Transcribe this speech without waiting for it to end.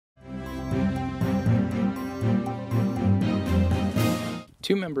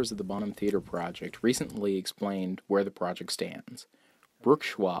Two members of the Bonham Theatre Project recently explained where the project stands. Brooke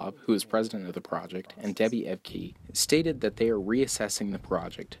Schwab, who is president of the project, and Debby Ebke stated that they are reassessing the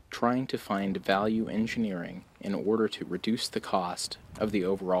project, trying to find value engineering in order to reduce the cost of the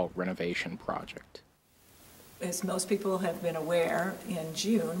overall renovation project. As most people have been aware, in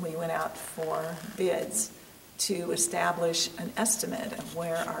June we went out for bids to establish an estimate of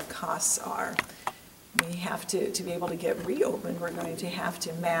where our costs are. We have to be able to get reopened, we're going to have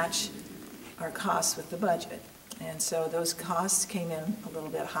to match our costs with the budget. And so those costs came in a little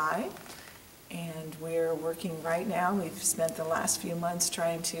bit high, and we're working right now. We've spent the last few months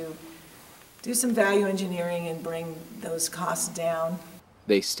trying to do some value engineering and bring those costs down.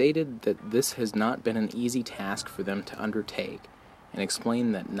 They stated that this has not been an easy task for them to undertake, and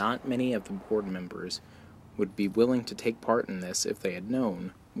explained that not many of the board members would be willing to take part in this if they had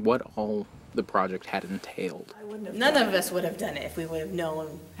known what all the project had entailed. None of us would have done it if we would have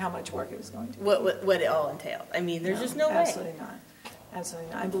known how much work it was going to be. What it all entailed. I mean, there's just no way. Absolutely not.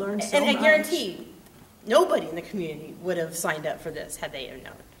 Absolutely not. I've learned so much. And I guarantee nobody in the community would have signed up for this had they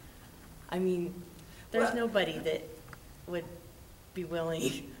known. I mean, there's nobody that would be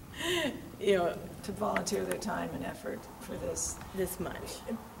willing, to volunteer their time and effort for this much.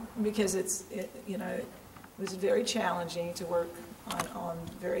 Because it was very challenging to work on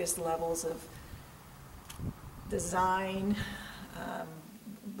various levels of design,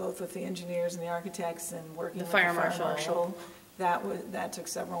 both with the engineers and the architects, and working with the fire marshal. That took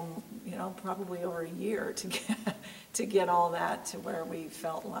several, probably over a year to get all that to where we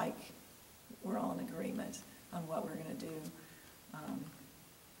felt like we're all in agreement on what we're going to do.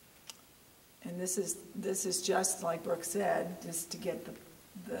 And this is just like Brooke said, just to get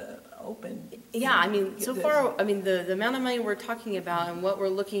the open. Yeah, I mean, so far, I mean, the amount of money we're talking about and what we're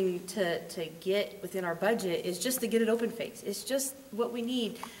looking to get within our budget is just to get it open phase. It's just what we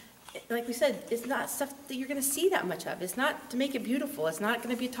need. Like we said, it's not stuff that you're going to see that much of. It's not to make it beautiful. It's not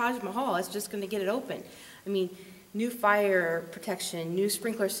going to be Taj Mahal. It's just going to get it open. I mean, new fire protection, new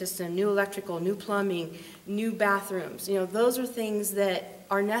sprinkler system, new electrical, new plumbing, new bathrooms. Those are things that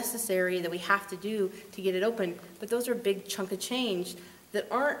are necessary that we have to do to get it open. But those are a big chunk of change that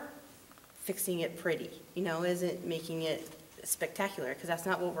aren't fixing it pretty, isn't making it spectacular, because that's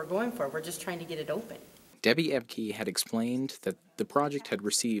not what we're going for. We're just trying to get it open. Debby Ebke had explained that the project had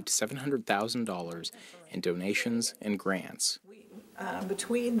received $700,000 in donations and grants.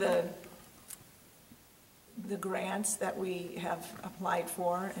 Between the grants that we have applied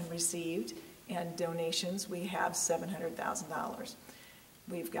for and received and donations, we have $700,000.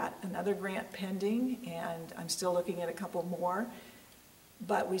 We've got another grant pending, and I'm still looking at a couple more,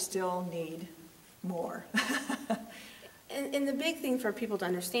 but we still need more. And the big thing for people to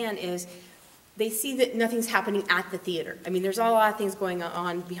understand is they see that nothing's happening at the theater. I mean, there's a lot of things going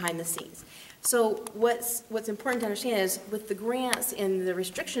on behind the scenes. So what's important to understand is with the grants and the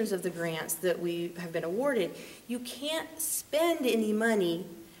restrictions of the grants that we have been awarded, you can't spend any money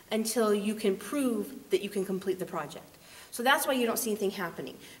until you can prove that you can complete the project. So that's why you don't see anything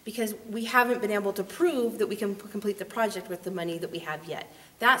happening, because we haven't been able to prove that we can complete the project with the money that we have yet.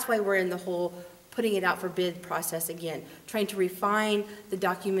 That's why we're in the whole putting it out for bid process again, trying to refine the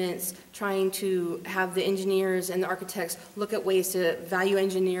documents, trying to have the engineers and the architects look at ways to value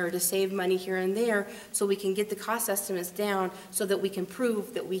engineer to save money here and there so we can get the cost estimates down so that we can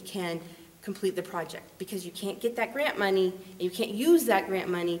prove that we can complete the project. Because you can't get that grant money and you can't use that grant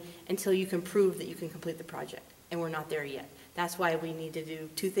money until you can prove that you can complete the project. And we're not there yet. That's why we need to do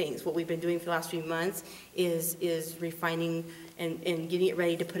two things. What we've been doing for the last few months is refining and getting it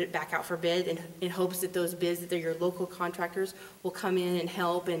ready to put it back out for bid in hopes that those bids, that they're your local contractors, will come in and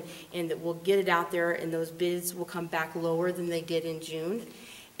help, and that we'll get it out there, and those bids will come back lower than they did in June.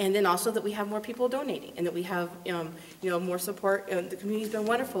 And then also that we have more people donating, and that we have more support. The community's been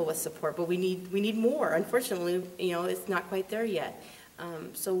wonderful with support, but we need more. Unfortunately, it's not quite there yet.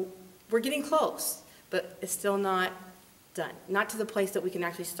 So we're getting close, but it's still not done. Not to the place that we can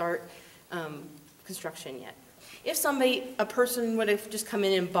actually start construction yet. If a person would have just come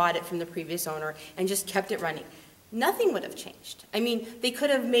in and bought it from the previous owner and just kept it running, nothing would have changed. I mean, they could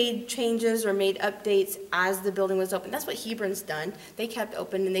have made changes or made updates as the building was open. That's what Hebron's done. They kept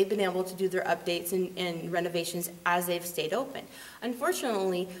open, and they've been able to do their updates and renovations as they've stayed open.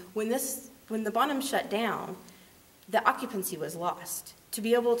 Unfortunately, when the Bonham shut down, the occupancy was lost. To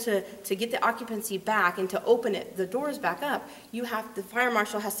be able to get the occupancy back and to open the doors back up, the fire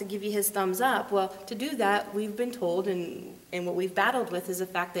marshal has to give you his thumbs up. Well, to do that, we've been told, and what we've battled with is the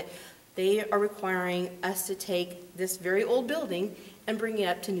fact that they are requiring us to take this very old building and bring it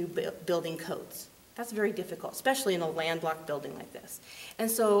up to new building codes. That's very difficult, especially in a landlocked building like this.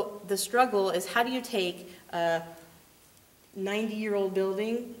 And so the struggle is, how do you take a 90-year-old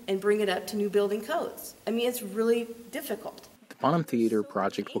building and bring it up to new building codes? I mean, it's really difficult. The Bonham Theatre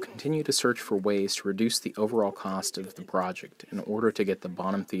Project will continue to search for ways to reduce the overall cost of the project in order to get the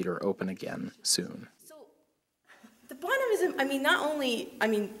Bonham Theatre open again soon. So the Bonham is, not only,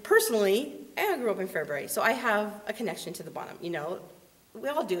 personally, I grew up in Fairbury, so I have a connection to the Bonham, We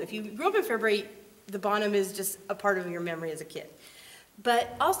all do. If you grew up in Fairbury, the Bonham is just a part of your memory as a kid.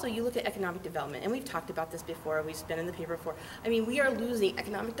 But also, you look at economic development, and we've talked about this before, we've been in the paper before. We are losing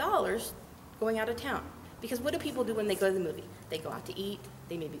economic dollars going out of town. Because what do people do when they go to the movie? They go out to eat,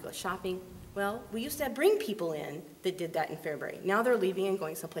 they maybe go shopping. Well, we used to bring people in that did that in Fairbury. Now they're leaving and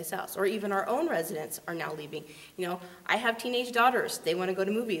going someplace else. Or even our own residents are now leaving. I have teenage daughters. They want to go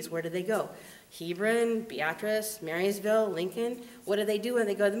to movies. Where do they go? Hebron, Beatrice, Marysville, Lincoln. What do they do when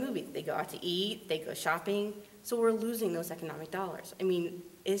they go to the movie? They go out to eat, they go shopping. So we're losing those economic dollars.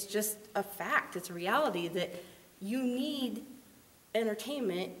 It's just a fact. It's a reality that you need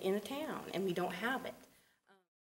entertainment in a town, and we don't have it.